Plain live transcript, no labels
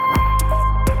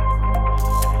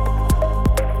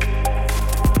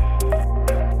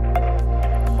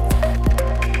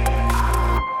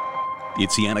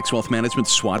It's the Annex Wealth Management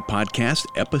SWOT Podcast,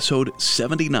 episode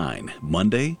 79,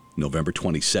 Monday, November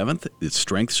 27th. It's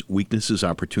strengths, weaknesses,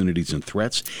 opportunities, and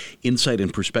threats. Insight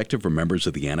and perspective from members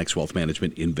of the Annex Wealth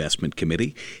Management Investment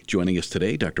Committee. Joining us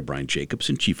today, Dr. Brian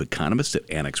Jacobson, Chief Economist at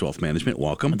Annex Wealth Management.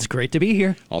 Welcome. It's great to be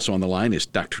here. Also on the line is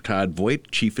Dr. Todd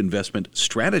Voigt, Chief Investment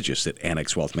Strategist at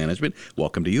Annex Wealth Management.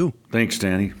 Welcome to you. Thanks,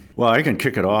 Danny. Well, I can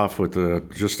kick it off with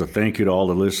just a thank you to all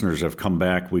the listeners that have come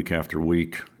back week after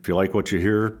week. If you like what you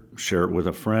hear, share it with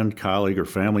a friend, colleague, or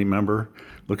family member.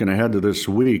 Looking ahead to this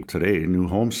week, today, new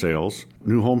home sales.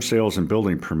 New home sales and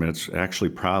building permits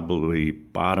actually probably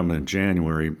bottomed in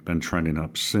January, been trending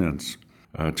up since.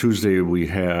 Tuesday, we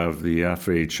have the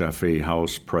FHFA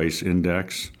House Price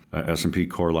Index, S&P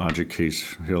CoreLogic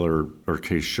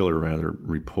Case-Shiller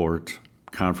report.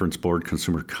 Conference Board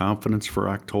Consumer Confidence for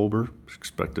October is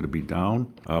expected to be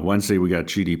down. Wednesday, we got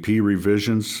GDP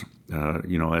revisions.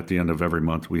 At the end of every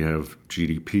month, we have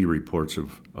GDP reports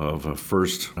of a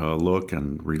first look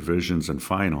and revisions and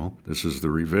final. This is the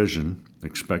revision,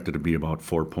 expected to be about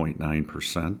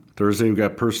 4.9%. Thursday, we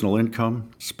got personal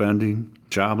income, spending,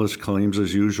 jobless claims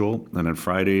as usual. And then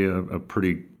Friday, a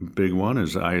pretty big one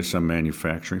is ISM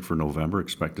manufacturing for November,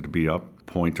 expected to be up a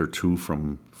point or two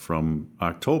from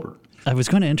October. I was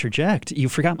going to interject. You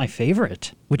forgot my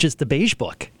favorite, which is the Beige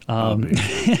Book,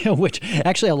 which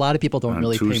actually a lot of people don't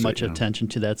really pay much attention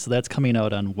to that. So that's coming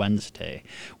out on Wednesday.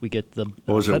 We get the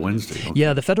Wednesday? Okay.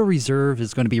 Yeah, the Federal Reserve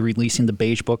is going to be releasing the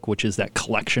Beige Book, which is that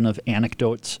collection of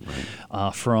anecdotes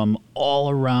from all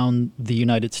around the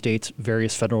United States,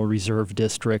 various Federal Reserve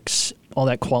districts, all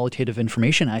that qualitative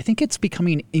information. I think it's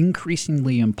becoming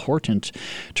increasingly important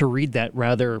to read that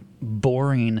rather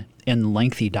boring and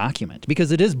lengthy document,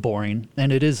 because it is boring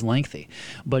and it is lengthy.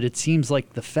 But it seems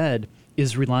like the Fed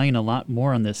is relying a lot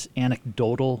more on this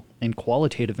anecdotal and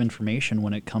qualitative information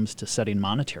when it comes to setting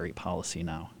monetary policy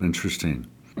now. Interesting.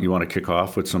 You want to kick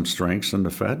off with some strengths in the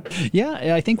Fed?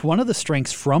 Yeah, I think one of the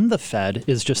strengths from the Fed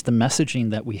is just the messaging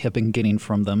that we have been getting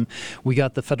from them. We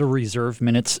got the Federal Reserve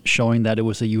minutes showing that it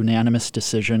was a unanimous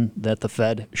decision that the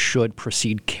Fed should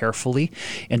proceed carefully.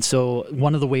 And so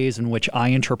one of the ways in which I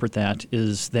interpret that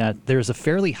is that there's a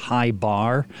fairly high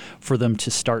bar for them to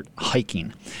start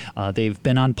hiking. They've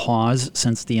been on pause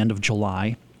since the end of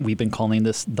July. We've been calling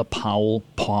this the Powell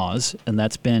pause, and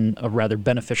that's been a rather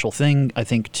beneficial thing, I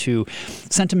think, to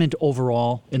sentiment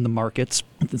overall in the markets.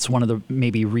 It's one of the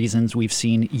maybe reasons we've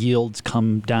seen yields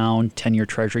come down, 10-year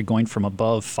Treasury going from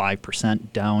above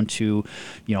 5% down to,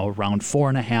 around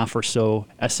 4.5% or so.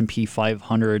 S&P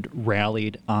 500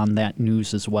 rallied on that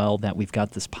news as well, that we've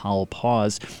got this Powell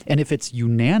pause. And if it's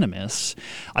unanimous,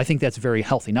 I think that's very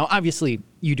healthy. Now, obviously,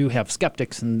 you do have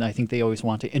skeptics, and I think they always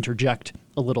want to interject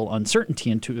a little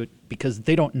uncertainty into it because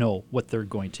they don't know what they're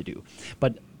going to do.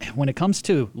 But when it comes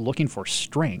to looking for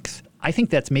strength, I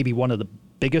think that's maybe one of the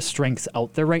biggest strengths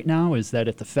out there right now, is that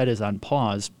if the Fed is on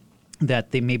pause,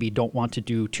 that they maybe don't want to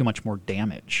do too much more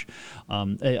damage.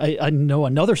 I know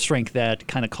another strength that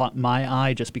kind of caught my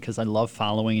eye just because I love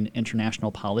following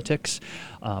international politics.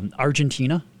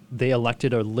 Argentina, they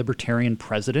elected a libertarian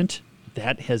president.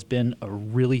 That has been a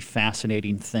really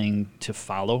fascinating thing to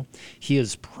follow. He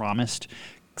has promised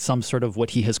some sort of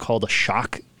what he has called a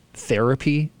shock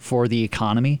therapy for the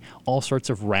economy, all sorts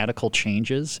of radical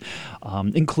changes,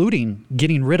 including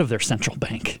getting rid of their central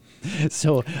bank.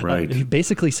 So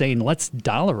basically saying, let's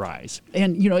dollarize.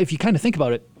 And, if you kind of think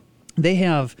about it, they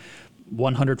have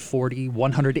 140,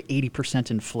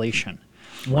 180% inflation.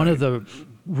 One of the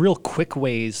real quick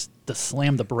ways to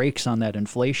slam the brakes on that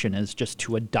inflation is just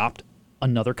to adopt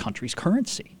another country's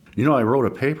currency. I wrote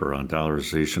a paper on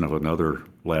dollarization of another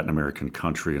Latin American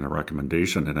country and a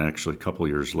recommendation, and actually a couple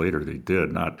of years later they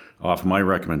did, not off my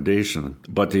recommendation,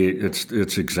 but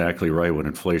it's exactly right. When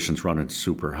inflation's running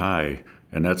super high,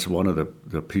 and that's one of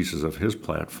the pieces of his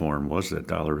platform was that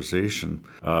dollarization.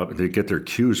 They get their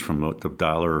cues from what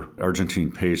the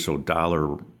Argentine peso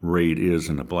dollar rate is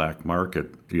in the black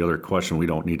market. The other question, we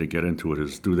don't need to get into it,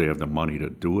 is do they have the money to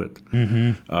do it?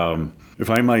 Mm-hmm. If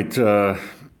I might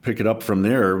pick it up from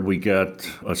there, we got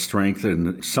a strength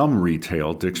in some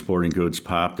retail. Dick's Sporting Goods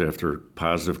popped after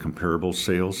positive comparable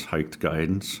sales, hiked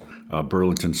guidance.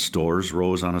 Burlington Stores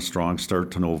rose on a strong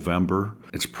start to November.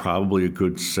 It's probably a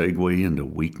good segue into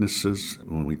weaknesses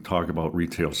when we talk about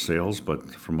retail sales,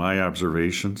 but from my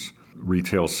observations,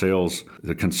 retail sales,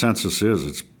 the consensus is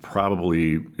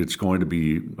it's going to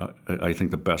be, I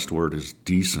think the best word is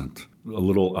decent, a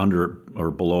little under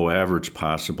or below average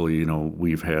possibly.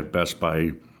 We've had Best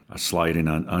Buy sliding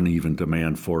on uneven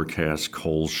demand forecasts,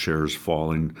 Kohl's shares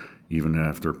falling, even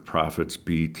after profits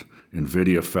beat.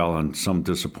 NVIDIA fell on some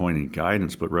disappointing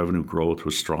guidance, but revenue growth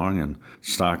was strong and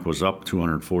stock was up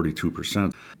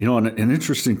 242%. An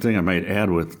interesting thing I might add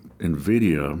with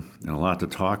NVIDIA, and a lot to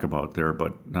talk about there,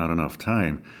 but not enough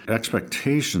time.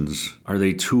 Expectations, are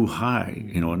they too high?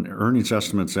 And earnings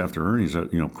estimates after earnings,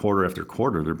 quarter after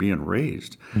quarter, they're being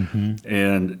raised.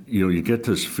 And, you get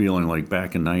this feeling like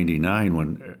back in 99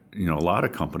 when, a lot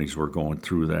of companies were going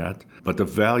through that. But the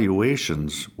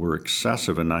valuations were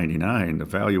excessive in 99. The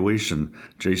valuation,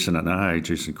 Jason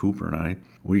Cooper and I,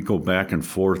 we go back and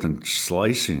forth and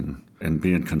slicing and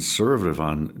being conservative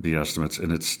on the estimates,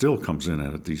 and it still comes in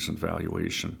at a decent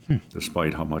valuation,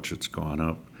 despite how much it's gone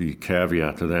up. The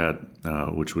caveat to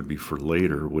that, which would be for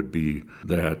later, would be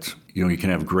that, you can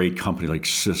have a great company like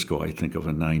Cisco, I think of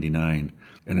in 99,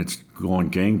 and it's going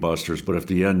gangbusters, but if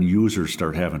the end users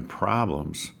start having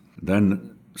problems,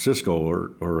 then Cisco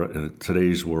or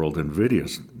today's world,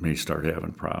 NVIDIA may start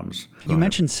having problems. You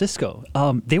mentioned Cisco.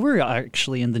 They were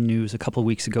actually in the news a couple of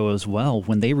weeks ago as well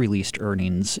when they released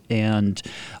earnings. And,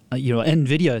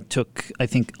 NVIDIA took, I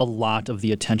think, a lot of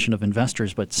the attention of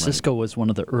investors, but Cisco was one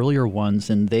of the earlier ones,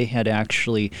 and they had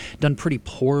actually done pretty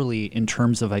poorly in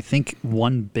terms of, I think,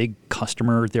 one big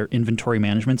customer, their inventory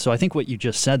management. So I think what you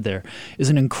just said there is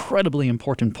an incredibly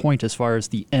important point as far as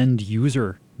the end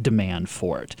user demand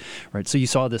for it, right? So you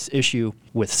saw this issue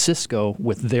with Cisco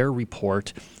with their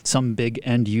report, some big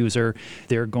end user,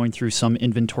 they're going through some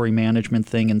inventory management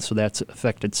thing, and so that's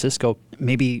affected Cisco.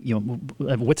 Maybe,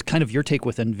 what's kind of your take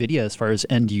with NVIDIA as far as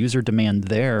end user demand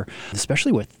there,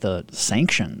 especially with the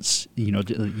sanctions,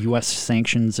 the U.S.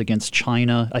 sanctions against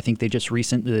China? I think they just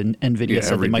NVIDIA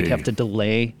said they might have to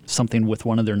delay something with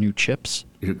one of their new chips.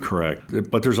 Correct.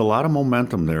 But there's a lot of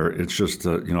momentum there. It's just,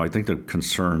 I think the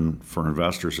concern for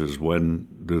investors is when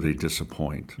do they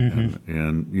disappoint?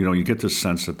 And you get this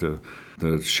sense that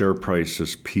the share price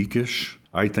is peakish.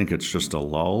 I think it's just a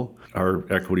lull. Our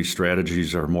equity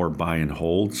strategies are more buy and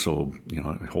hold. So,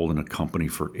 holding a company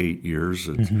for 8 years,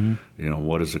 it's,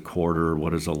 what is a quarter?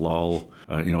 What is a lull?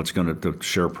 The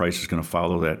share price is going to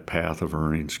follow that path of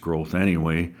earnings growth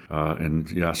anyway. And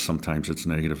yes, sometimes it's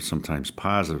negative, sometimes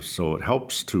positive. So it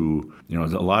helps to, a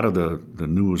lot of the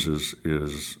news is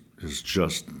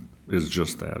just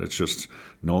that. It's just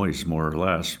noise, more or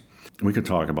less. We could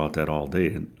talk about that all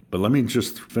day. But let me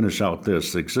just finish out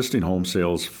this. Existing home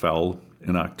sales fell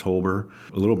in October,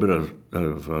 a little bit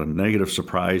of a negative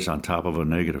surprise on top of a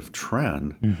negative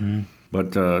trend.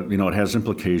 But, it has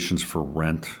implications for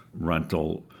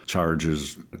rental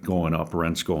charges going up,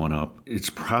 rents going up. It's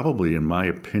probably, in my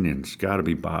opinion, it's got to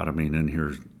be bottoming in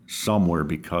here somewhere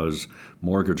because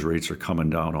mortgage rates are coming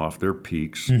down off their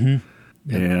peaks.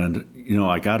 And,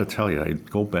 I got to tell you, I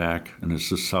go back, and this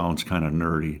just sounds kind of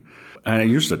nerdy. I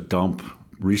used to dump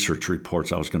research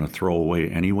reports I was going to throw away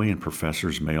anyway in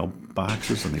professors'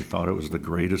 mailboxes, and they thought it was the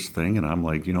greatest thing. And I'm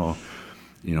like,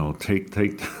 take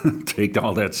take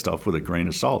all that stuff with a grain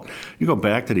of salt. You go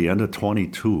back to the end of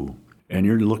 22, and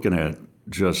you're looking at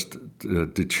just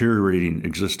deteriorating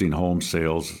existing home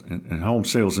sales and home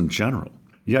sales in general.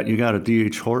 Yet you got a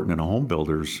D.H. Horton and a home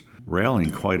builders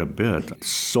rallying quite a bit.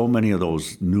 So many of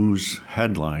those news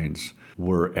headlines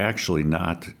were actually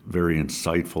not very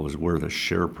insightful as where the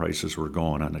share prices were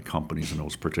going on the companies in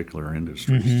those particular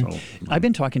industries. So, I've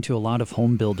been talking to a lot of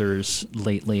home builders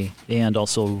lately and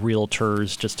also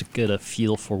realtors just to get a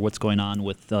feel for what's going on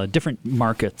with different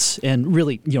markets. And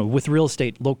really, with real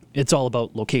estate, it's all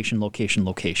about location, location,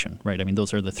 location, right? I mean,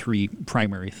 those are the three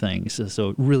primary things. So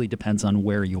it really depends on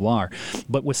where you are.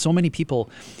 But with so many people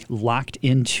locked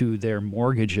into their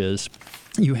mortgages,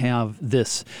 you have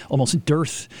this almost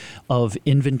dearth of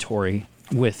inventory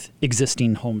with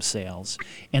existing home sales.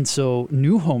 And so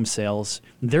new home sales,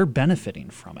 they're benefiting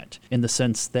from it in the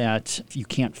sense that you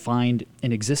can't find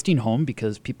an existing home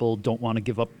because people don't want to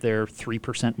give up their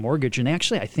 3% mortgage. And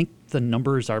actually, I think the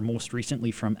numbers are most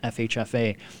recently from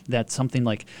FHFA that something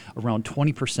like around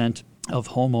 20% of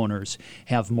homeowners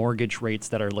have mortgage rates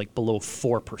that are like below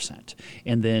 4%.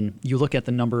 And then you look at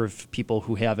the number of people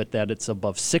who have it that it's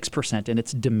above 6%, and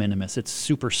it's de minimis. It's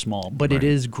super small, but It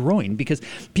is growing because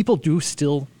people do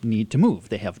still need to move.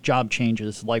 They have job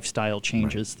changes, lifestyle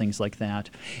changes, things like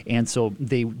that. And so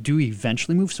they do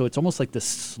eventually move. So it's almost like this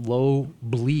slow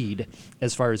bleed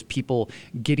as far as people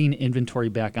getting inventory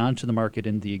back onto the market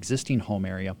in the existing home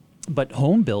area. But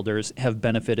home builders have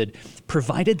benefited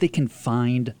provided they can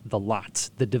find the lots,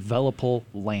 the developable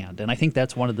land. And I think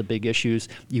that's one of the big issues.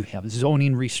 You have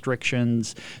zoning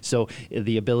restrictions. So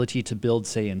the ability to build,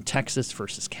 say, in Texas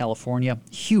versus California,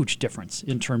 huge difference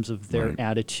in terms of their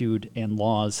attitude and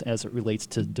laws as it relates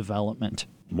to development.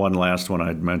 One last one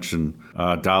I'd mention,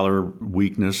 dollar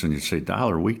weakness, and you'd say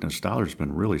dollar weakness. Dollar's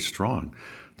been really strong.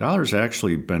 Dollar's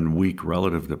actually been weak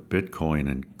relative to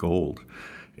Bitcoin and gold.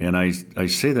 And I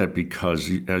say that because,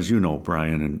 as you know,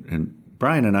 Brian, and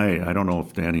Brian and I don't know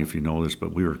if Danny, if you know this,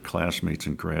 but we were classmates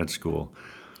in grad school.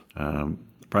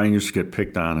 Brian used to get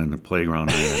picked on in the playground,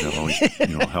 and I had to always,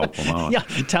 help him out. Yeah,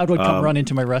 Todd would come run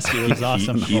into my rescue. It was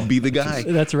awesome. He'd be the guy.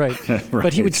 That's right.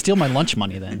 But he would steal my lunch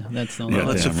money then. That's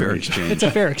a fair exchange. It's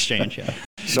a fair exchange, yeah.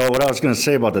 So what I was going to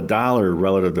say about the dollar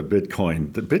relative to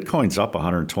Bitcoin, the Bitcoin's up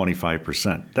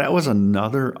 125%. That was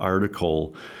another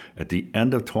article at the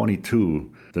end of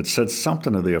 22 that said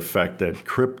something to the effect that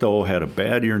crypto had a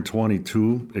bad year in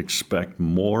 22, expect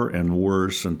more and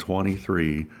worse in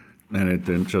 23. And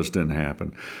it just didn't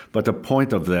happen. But the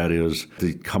point of that is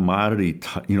the commodity,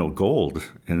 gold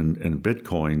and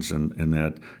Bitcoins, and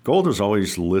that gold is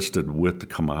always listed with the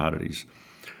commodities.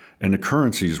 And the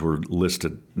currencies were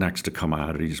listed next to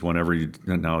commodities whenever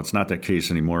now it's not that case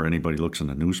anymore. Anybody looks in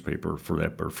the newspaper for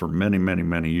that, but for many, many,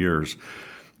 many years,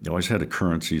 you always had the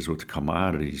currencies with the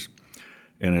commodities.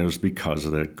 And it was because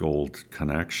of that gold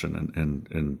connection.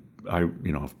 And I,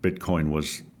 if Bitcoin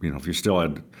was, if you still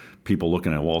had people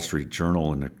looking at Wall Street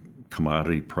Journal and the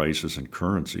commodity prices and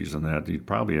currencies and that, you'd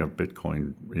probably have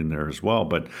Bitcoin in there as well.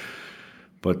 But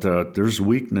there's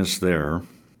weakness there,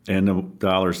 and the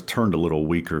dollar's turned a little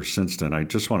weaker since then. I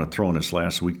just want to throw in this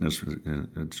last weakness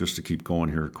just to keep going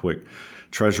here quick.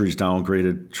 Treasury's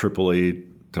downgraded AAA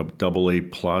to AA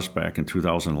plus back in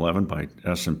 2011 by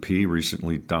S&P,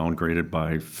 recently downgraded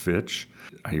by Fitch.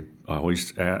 I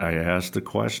ask the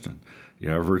question, you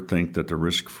ever think that the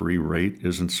risk-free rate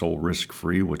isn't so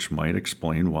risk-free, which might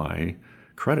explain why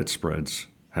credit spreads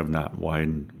have not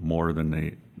widened more than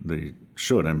they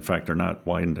should? In fact, they're not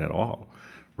widened at all.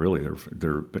 Really,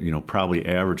 they're probably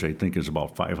average, I think, is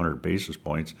about 500 basis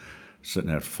points, sitting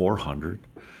at 400.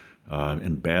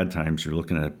 In bad times, you're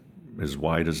looking at as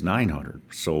wide as 900.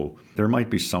 So there might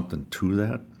be something to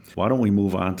that. Why don't we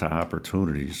move on to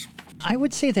opportunities? I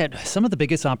would say that some of the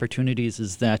biggest opportunities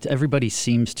is that everybody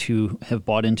seems to have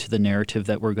bought into the narrative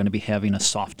that we're going to be having a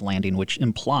soft landing, which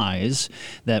implies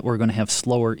that we're going to have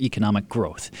slower economic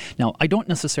growth. Now, I don't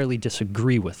necessarily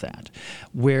disagree with that.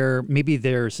 Where maybe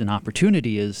there's an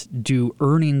opportunity is, do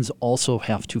earnings also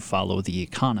have to follow the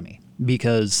economy?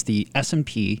 Because the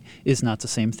S&P is not the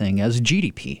same thing as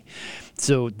GDP.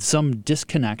 So some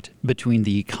disconnect between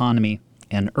the economy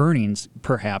and earnings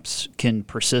perhaps can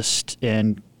persist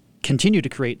and continue to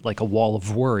create like a wall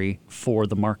of worry for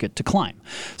the market to climb.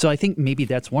 So I think maybe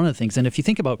that's one of the things. And if you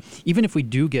think about, even if we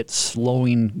do get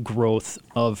slowing growth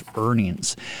of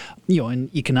earnings, in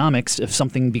economics, if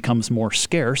something becomes more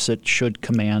scarce, it should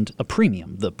command a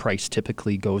premium. The price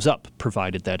typically goes up,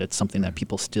 provided that it's something that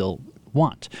people still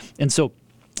want. And so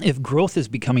if growth is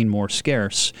becoming more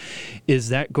scarce, is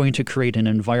that going to create an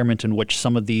environment in which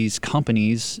some of these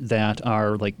companies that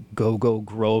are like go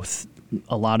growth,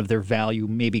 a lot of their value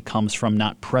maybe comes from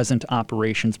not present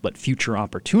operations but future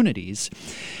opportunities?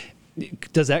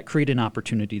 Does that create an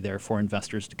opportunity there for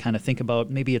investors to kind of think about,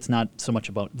 maybe it's not so much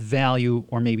about value,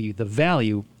 or maybe the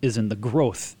value is in the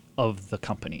growth of the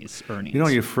company's earnings?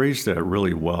 You phrased that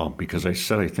really well, because I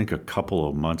said, I think a couple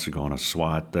of months ago in a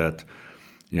SWAT that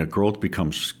growth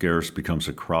becomes scarce, becomes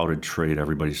a crowded trade.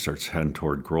 Everybody starts heading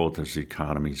toward growth as the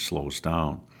economy slows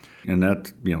down. And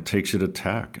that, takes you to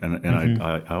tech. And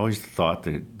I always thought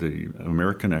that the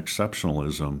American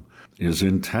exceptionalism is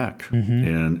in tech.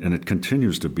 And it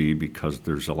continues to be, because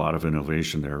there's a lot of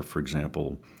innovation there. For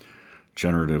example,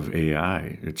 generative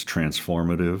AI, it's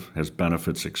transformative, has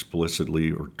benefits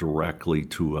explicitly or directly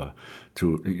to an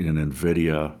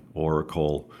NVIDIA,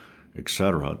 Oracle, et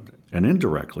cetera, and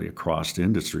indirectly across the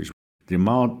industries. The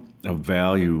amount of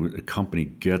value a company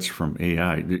gets from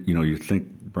AI, you think,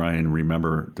 Brian,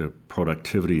 remember the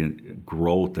productivity and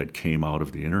growth that came out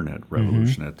of the internet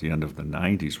revolution at the end of the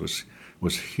 90s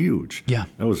was huge. Yeah.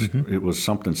 It was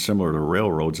something similar to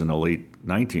railroads in the late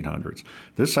 1900s.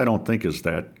 This, I don't think, is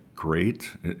that great.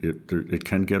 It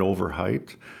can get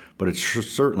overhyped, but it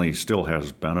certainly still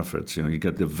has benefits. You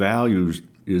get the value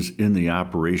is in the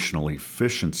operational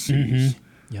efficiencies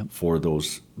for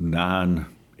those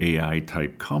non-AI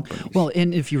type companies. Well,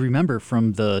 and if you remember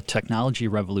from the technology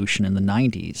revolution in the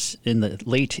 90s, in the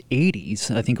late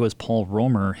 80s, I think it was Paul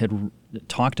Romer had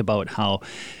talked about how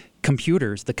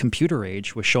the computer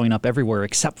age was showing up everywhere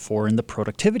except for in the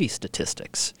productivity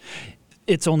statistics.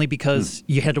 It's only because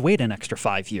you had to wait an extra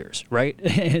 5 years, right?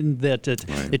 And that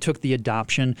it took the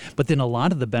adoption. But then a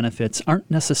lot of the benefits aren't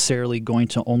necessarily going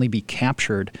to only be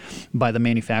captured by the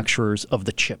manufacturers of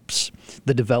the chips,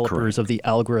 the developers of the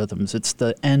algorithms. It's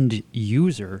the end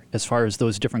user as far as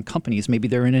those different companies. Maybe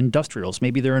they're in industrials,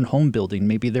 maybe they're in home building,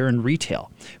 maybe they're in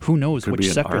retail. Who knows which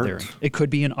sector they're in? It could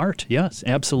be in art. Yes,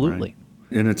 absolutely.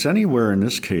 Right. And it's anywhere in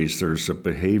this case there's a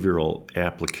behavioral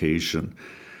application.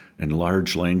 And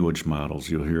large language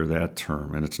models, you'll hear that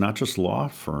term. And it's not just law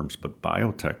firms, but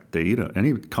biotech data.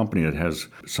 Any company that has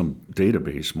some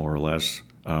database, more or less,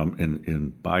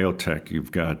 in biotech,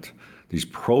 you've got these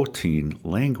protein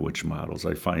language models.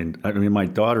 My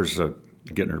daughter's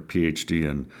getting her PhD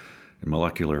in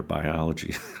molecular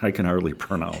biology. I can hardly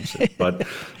pronounce it. But,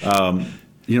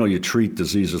 you treat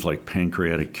diseases like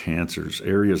pancreatic cancers,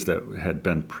 areas that had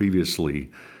been previously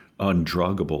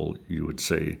undruggable, you would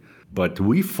say. But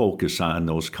we focus on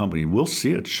those companies. We'll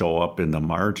see it show up in the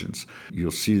margins.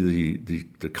 You'll see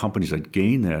the companies that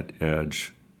gain that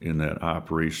edge in that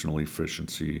operational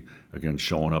efficiency, again,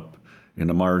 showing up in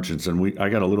the margins. And I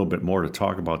got a little bit more to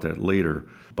talk about that later,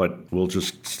 but we'll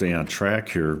just stay on track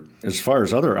here. As far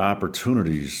as other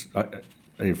opportunities,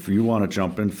 if you want to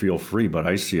jump in, feel free, but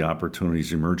I see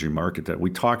opportunities emerging market that we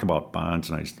talk about bonds,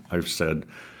 and I've said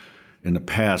in the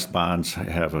past, bonds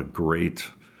have a great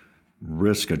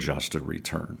risk-adjusted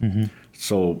return. Mm-hmm.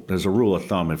 So as a rule of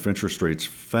thumb, if interest rates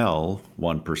fell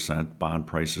 1%, bond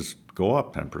prices go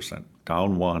up 10%.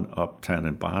 Down 1, up 10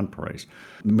 in bond price.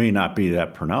 It may not be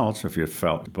that pronounced. If you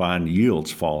felt bond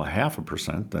yields fall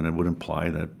 0.5%, then it would imply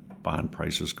that bond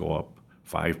prices go up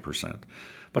 5%.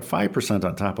 But 5%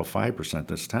 on top of 5%,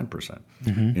 that's 10%.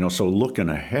 Mm-hmm. So looking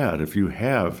ahead, if you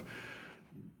have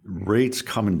rates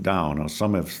coming down, now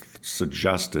some have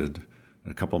suggested,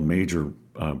 a couple major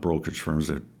brokerage firms,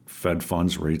 that Fed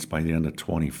funds rates by the end of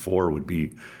 24 would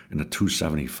be in the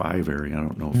 275 area. I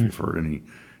don't know if you've heard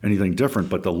anything different,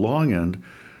 but the long end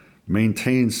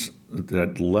maintains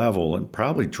that level and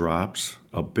probably drops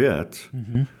a bit,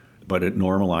 but it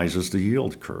normalizes the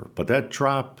yield curve. But that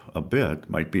drop a bit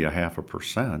might be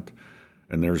 0.5%,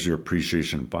 and there's your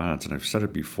appreciation in bonds. And I've said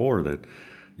it before that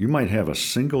you might have a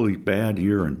singly bad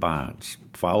year in bonds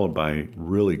followed by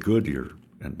really good year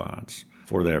in bonds.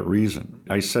 For that reason,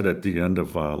 I said at the end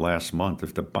of last month,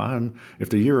 if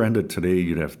the year ended today,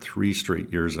 you'd have 3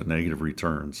 straight years of negative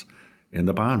returns in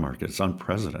the bond market. It's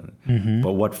unprecedented. Mm-hmm.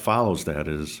 But what follows that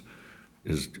is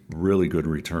really good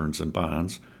returns in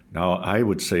bonds. Now, I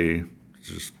would say,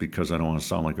 just because I don't want to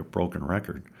sound like a broken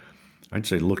record, I'd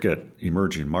say look at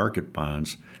emerging market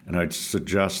bonds, and I'd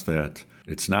suggest that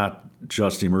it's not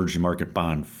just emerging market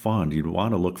bond fund. You'd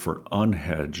want to look for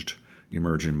unhedged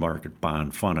emerging market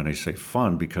bond fund. And I say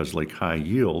fund because, like high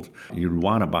yield, you'd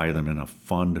want to buy them in a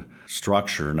fund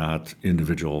structure, not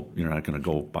individual. You're not going to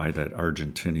go buy that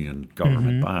Argentinian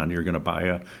government bond. You're going to buy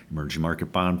a emerging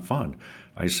market bond fund.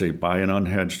 I say buy an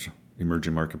unhedged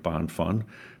emerging market bond fund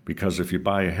because if you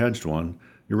buy a hedged one,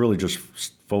 you're really just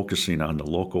focusing on the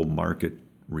local market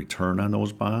return on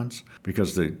those bonds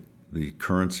because the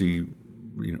currency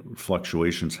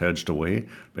fluctuations hedged away,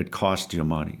 it costs you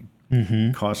money.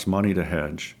 It costs money to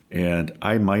hedge, and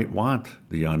I might want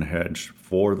the unhedged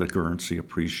for the currency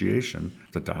appreciation.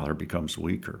 The dollar becomes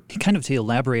weaker. Kind of to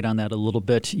elaborate on that a little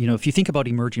bit, if you think about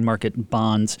emerging market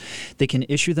bonds, they can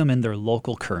issue them in their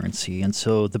local currency. And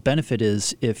so the benefit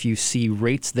is if you see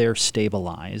rates there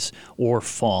stabilize or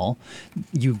fall,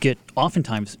 you get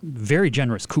oftentimes very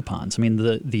generous coupons. I mean,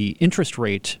 the interest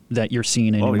rate that you're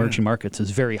seeing in emerging markets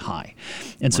is very high.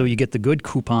 And so you get the good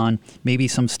coupon, maybe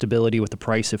some stability with the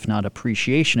price, if not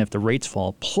appreciation, if the rates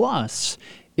fall. Plus,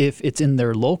 if it's in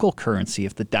their local currency,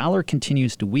 if the dollar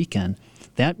continues to weaken,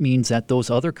 that means that those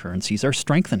other currencies are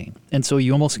strengthening. And so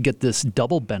you almost get this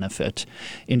double benefit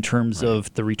in terms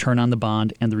of the return on the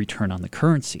bond and the return on the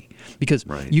currency. Because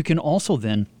you can also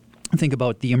then think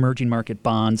about the emerging market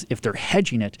bonds. If they're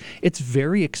hedging it, it's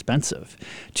very expensive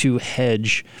to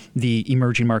hedge the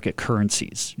emerging market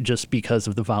currencies just because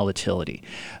of the volatility.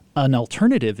 An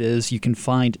alternative is you can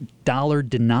find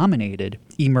dollar-denominated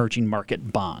emerging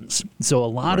market bonds. So a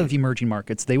lot of emerging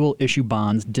markets, they will issue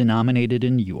bonds denominated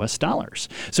in U.S. dollars.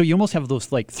 So you almost have those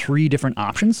like 3 different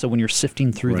options. So when you're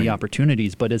sifting through the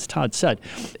opportunities, but as Todd said,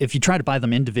 if you try to buy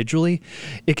them individually,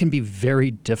 it can be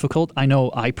very difficult. I know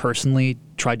I personally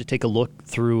tried to take a look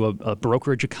through a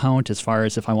brokerage account as far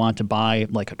as if I want to buy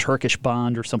like a Turkish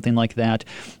bond or something like that.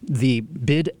 The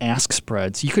bid-ask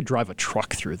spreads, you could drive a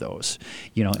truck through those,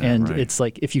 and right. It's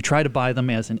like if you try to buy them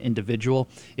as an individual,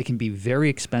 it can be very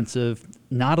expensive,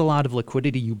 not a lot of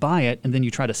liquidity. You buy it and then you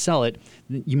try to sell it,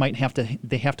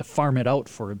 they have to farm it out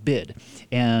for a bid.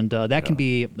 And that can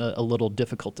be a little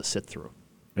difficult to sit through.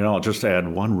 I'll just add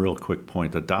one real quick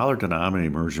point. The dollar-denominated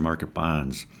emerging market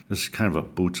bonds, this is kind of a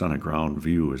boots-on-the-ground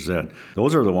view, is that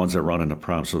those are the ones that run into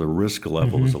problems. So the risk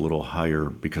level is a little higher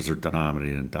because they're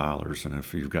denominated in dollars. And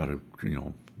if you've got a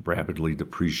rapidly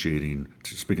depreciating,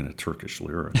 speaking of Turkish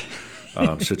lira,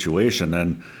 situation,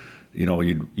 then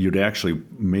you'd actually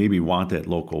maybe want that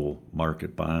local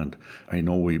market bond. I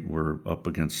know we're up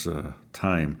against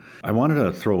time. I wanted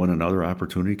to throw in another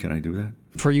opportunity. Can I do that?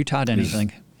 For you, Todd,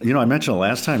 anything? I mentioned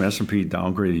last time S&P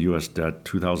downgraded U.S. debt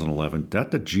 2011. Debt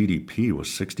to GDP was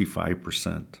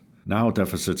 65%. Now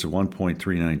deficit's at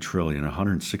 $1.39 trillion,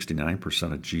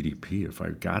 169% of GDP, if I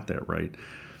got that right.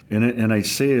 And I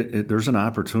say there's an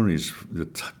opportunity. The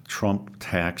Trump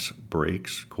tax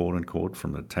breaks, quote unquote,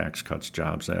 from the Tax Cuts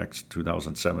Jobs Act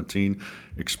 2017,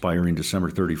 expiring December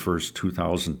 31st,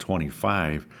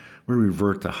 2025. We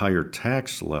revert to higher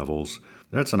tax levels.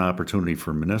 That's an opportunity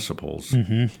for municipals.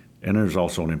 And there's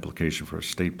also an implication for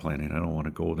estate planning. I don't want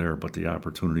to go there, but the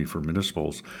opportunity for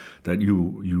municipals that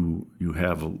you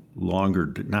have a longer,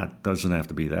 doesn't have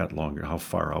to be that longer. How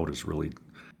far out is really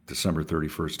December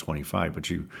 31st, 25, but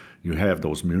you have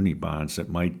those muni bonds that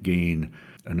might gain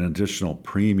an additional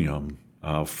premium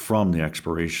from the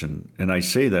expiration. And I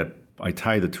say that I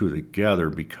tie the two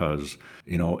together because,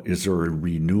 is there a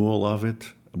renewal of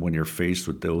it when you're faced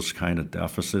with those kind of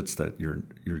deficits that you're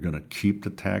going to keep the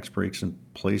tax breaks in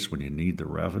place when you need the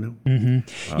revenue?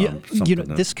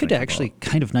 This could actually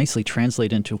kind of nicely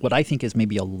translate into what I think is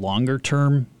maybe a longer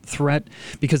term threat,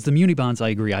 because the muni bonds, I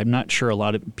agree. I'm not sure a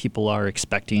lot of people are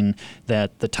expecting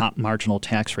that the top marginal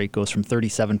tax rate goes from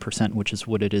 37%, which is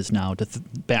what it is now, to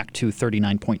back to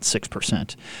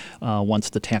 39.6% once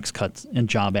the Tax Cuts and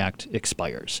Job Act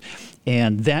expires.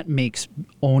 And that makes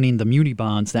owning the muni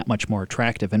bonds that much more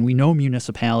attractive. And we know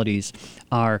municipalities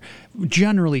are,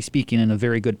 generally speaking, in a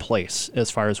very good place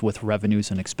as far as with revenues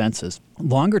and expenses.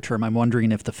 Longer term, I'm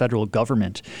wondering if the federal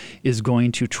government is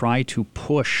going to try to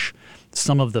push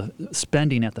some of the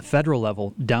spending at the federal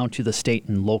level down to the state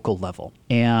and local level.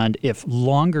 And if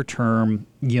longer term,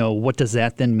 what does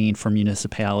that then mean for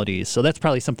municipalities? So that's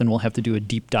probably something we'll have to do a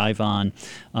deep dive on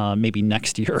maybe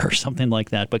next year or something like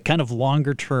that. But kind of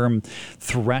longer term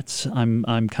threats, I'm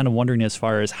kind of wondering as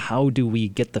far as how do we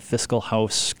get the fiscal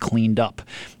house cleaned up?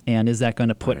 And is that going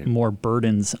to put more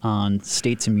burdens on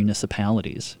states and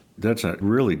municipalities? That's a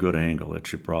really good angle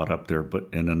that you brought up there.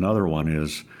 And another one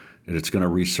is, and it's going to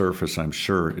resurface, I'm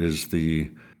sure, is the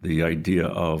idea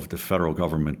of the federal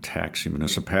government taxing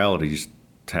municipalities,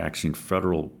 taxing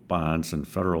federal bonds, and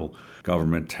federal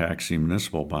government taxing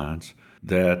municipal bonds.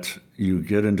 That you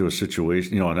get into a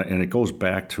situation, and it goes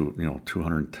back to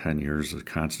 210 years of the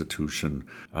Constitution.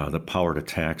 The power to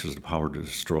tax is the power to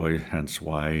destroy. Hence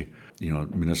why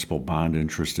municipal bond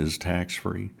interest is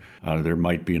tax-free. There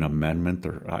might be an amendment,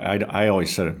 or I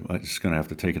always said it's going to have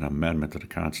to take an amendment to the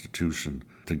Constitution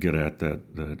to get at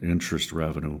that interest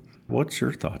revenue. What's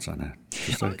your thoughts on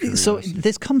that? So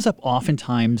this comes up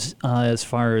oftentimes as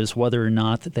far as whether or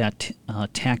not that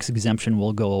tax exemption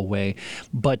will go away.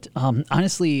 But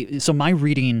honestly, so my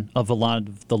reading of a lot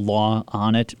of the law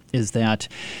on it is that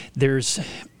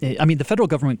the federal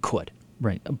government could.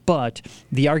 Right. But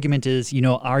the argument is,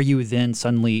 are you then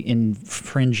suddenly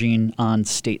infringing on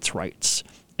states' rights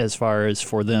as far as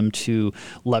for them to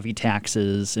levy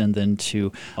taxes and then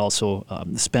to also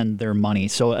spend their money?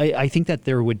 So I think that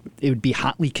it would be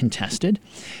hotly contested.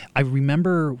 I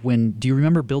remember do you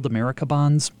remember Build America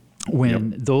bonds?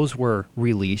 When those were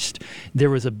released,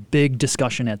 there was a big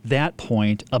discussion at that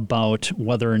point about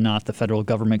whether or not the federal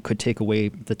government could take away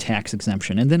the tax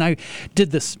exemption. And then I did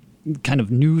this kind of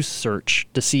news search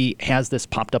to see, has this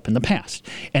popped up in the past?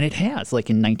 And it has. Like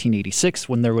in 1986,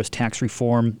 when there was tax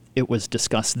reform, it was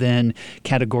discussed then,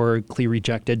 categorically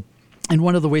rejected. And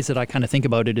one of the ways that I kind of think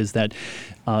about it is that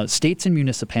states and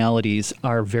municipalities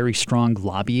are very strong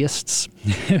lobbyists,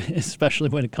 especially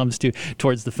when it comes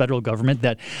towards the federal government,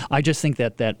 that I just think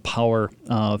that power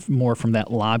more from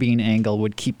that lobbying angle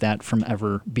would keep that from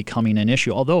ever becoming an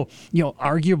issue. Although,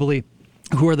 arguably,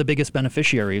 who are the biggest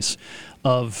beneficiaries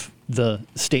of the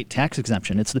state tax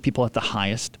exemption? It's the people at the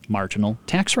highest marginal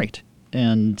tax rate.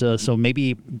 And so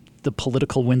maybe the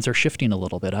political winds are shifting a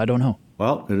little bit. I don't know.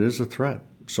 Well, it is a threat.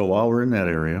 So while we're in that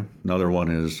area, another one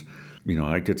is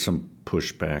I get some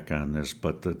pushback on this,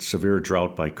 but the severe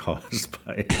drought caused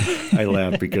by, I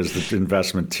laugh because the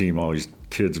investment team always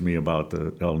kids me about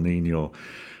the El Nino,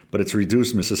 but it's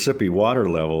reduced Mississippi water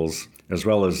levels as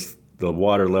well as the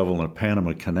water level in the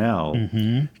Panama Canal,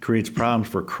 creates problems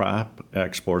for crop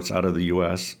exports out of the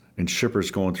U.S. and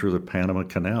shippers going through the Panama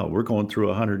Canal. We're going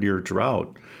through a 100-year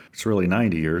drought. It's really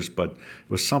 90 years, but it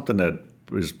was something that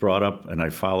was brought up, and I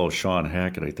follow Sean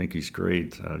Hackett. I think he's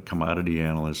great, commodity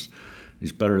analyst.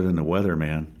 He's better than the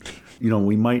weatherman.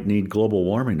 We might need global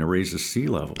warming to raise the sea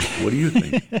level. What do you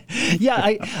think?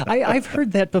 Yeah, I've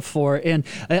heard that before. And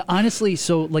honestly,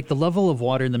 so like the level of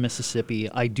water in the Mississippi,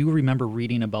 I do remember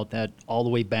reading about that all the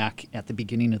way back at the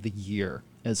beginning of the year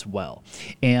as well.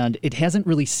 And it hasn't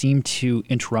really seemed to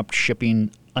interrupt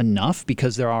shipping enough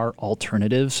because there are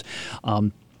alternatives.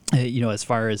 As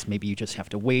far as maybe you just have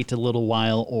to wait a little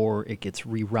while, or it gets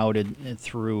rerouted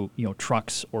through,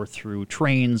 trucks or through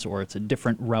trains, or it's a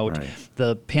different route. Right.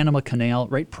 The Panama Canal,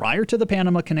 right prior to the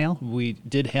Panama Canal, we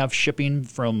did have shipping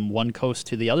from one coast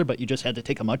to the other, but you just had to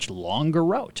take a much longer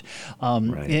route.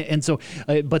 Right. And so,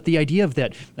 but the idea of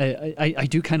that, I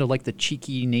do kind of like the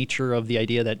cheeky nature of the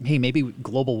idea that, hey, maybe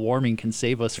global warming can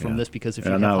save us from this, because if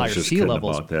you have higher sea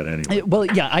levels. About that anyway. Well,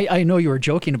 yeah, I know you were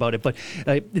joking about it, but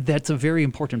that's a very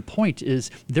important point.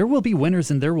 Is there will be winners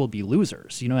and there will be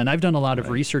losers, and I've done a lot of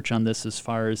research on this as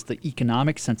far as the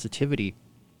economic sensitivity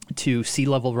to sea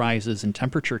level rises and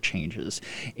temperature changes.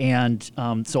 And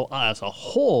so as a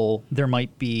whole, there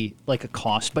might be like a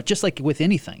cost, but just like with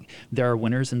anything, there are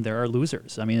winners and there are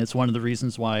losers. I mean, it's one of the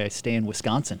reasons why I stay in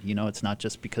Wisconsin. It's not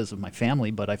just because of my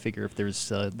family, but I figure if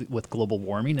there's, with global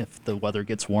warming, if the weather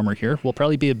gets warmer here, we'll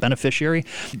probably be a beneficiary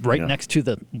right next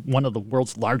to one of the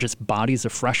world's largest bodies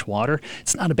of fresh water.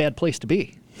 It's not a bad place to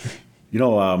be.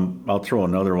 I'll throw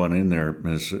another one in there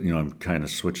as, I'm kind of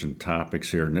switching topics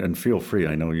here, and feel free.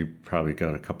 I know you probably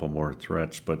got a couple more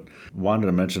threats, but wanted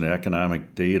to mention the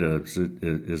economic data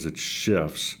as it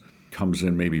shifts, comes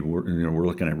in. Maybe we're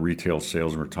looking at retail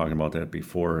sales, and we're talking about that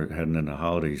before, heading into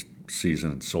holiday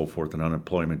season and so forth, and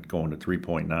unemployment going to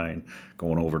 3.9,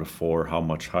 going over to 4, how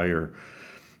much higher.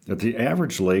 That the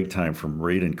average lag time from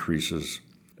rate increases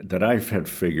that I've had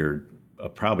figured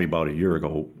probably about a year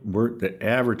ago, the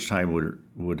average time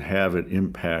would have it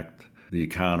impact the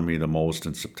economy the most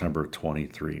in September of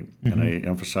 23. And I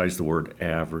emphasize the word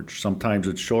average. Sometimes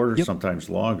it's shorter, sometimes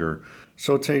longer.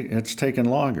 So it's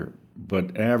taken longer,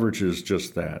 but average is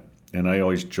just that. And I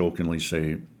always jokingly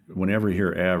say, whenever you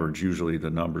hear average, usually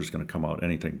the number is going to come out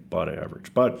anything but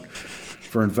average. But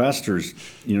for investors,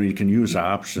 you can use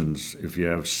options if you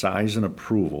have size and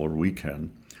approval, or we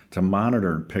can, to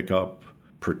monitor and pick up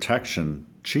protection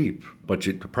cheap. But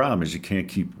the problem is you can't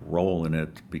keep rolling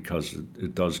it because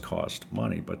it does cost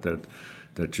money. But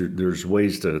there's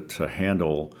ways to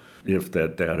handle if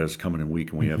that data is coming in weak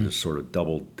and we have this sort of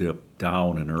double dip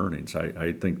down in earnings.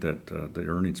 I think that the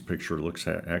earnings picture looks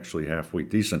actually halfway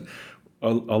decent,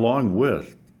 along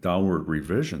with downward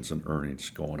revisions in earnings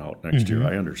going out next year.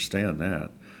 I understand that,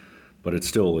 but it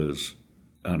still is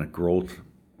on a growth.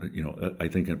 I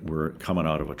think we're coming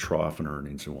out of a trough in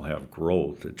earnings and we'll have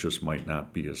growth. It just might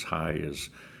not be as high as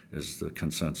the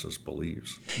consensus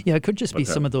believes. Yeah, it could just be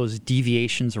some of those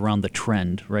deviations around the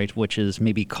trend, right, which is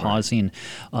maybe causing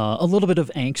a little bit of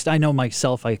angst. I know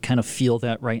myself, I kind of feel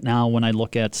that right now when I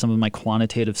look at some of my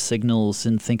quantitative signals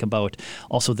and think about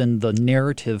also then the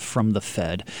narrative from the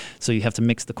Fed. So you have to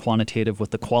mix the quantitative with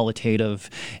the qualitative.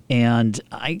 And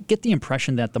I get the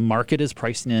impression that the market is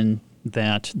pricing in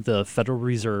that the Federal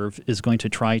Reserve is going to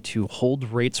try to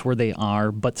hold rates where they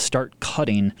are, but start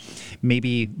cutting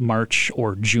maybe March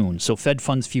or June. So Fed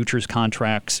funds futures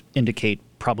contracts indicate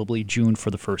probably June for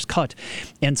the first cut.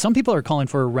 And some people are calling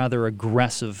for a rather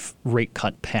aggressive rate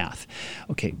cut path.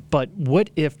 Okay, but what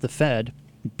if the Fed,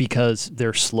 because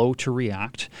they're slow to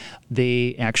react,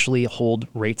 they actually hold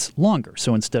rates longer?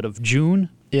 So instead of June,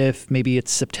 if maybe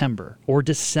it's September or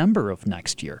December of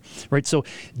next year, right? So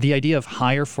the idea of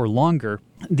higher for longer,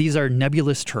 these are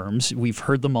nebulous terms. We've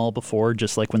heard them all before,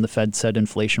 just like when the Fed said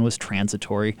inflation was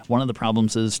transitory. One of the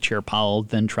problems is Chair Powell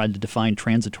then tried to define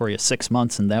transitory as 6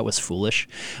 months, and that was foolish.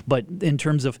 But in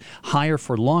terms of higher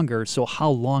for longer, so how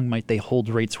long might they hold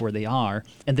rates where they are?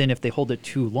 And then if they hold it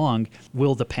too long,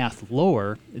 will the path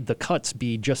lower, the cuts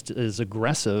be just as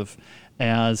aggressive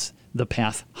as the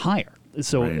path higher?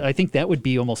 So I think that would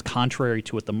be almost contrary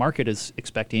to what the market is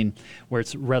expecting, where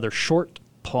it's rather short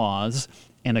pause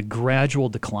and a gradual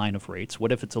decline of rates.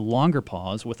 What if it's a longer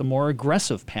pause with a more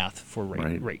aggressive path for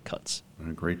rate cuts?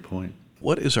 Great point.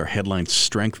 What is our headline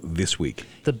strength this week?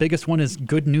 The biggest one is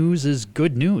good news is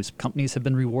good news. Companies have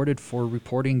been rewarded for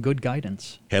reporting good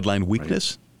guidance. Headline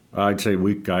weakness? I'd say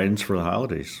weak guidance for the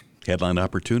holidays. Headline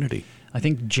opportunity. I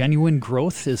think genuine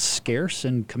growth is scarce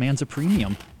and commands a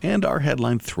premium. And our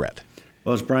headline threat.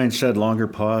 Well, as Brian said, longer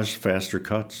pause, faster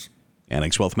cuts.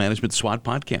 Annex Wealth Management SWOT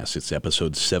Podcast. It's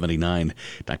episode 79.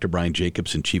 Dr. Brian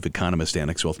Jacobson, Chief Economist,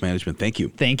 Annex Wealth Management. Thank you.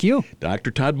 Thank you.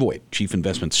 Dr. Todd Voigt, Chief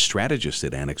Investment Strategist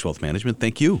at Annex Wealth Management.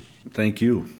 Thank you. Thank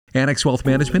you. Annex Wealth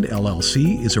Management,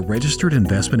 LLC is a registered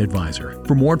investment advisor.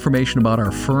 For more information about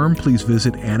our firm, please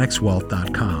visit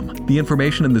annexwealth.com. The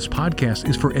information in this podcast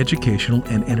is for educational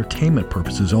and entertainment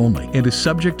purposes only and is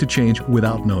subject to change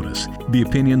without notice. The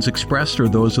opinions expressed are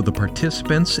those of the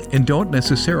participants and don't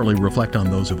necessarily reflect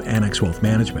on those of Annex Wealth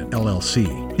Management,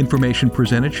 LLC. Information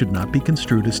presented should not be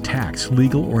construed as tax,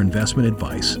 legal, or investment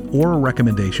advice, or a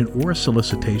recommendation or a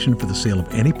solicitation for the sale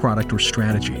of any product or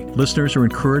strategy. Listeners are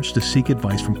encouraged to seek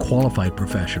advice from qualified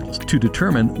professionals to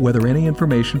determine whether any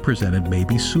information presented may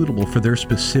be suitable for their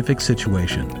specific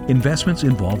situation. Investments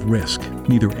involve risk.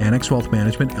 Neither Annex Wealth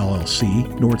Management, LLC,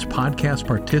 nor its podcast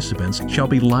participants shall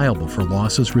be liable for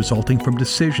losses resulting from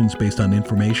decisions based on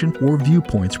information or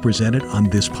viewpoints presented on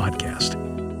this podcast.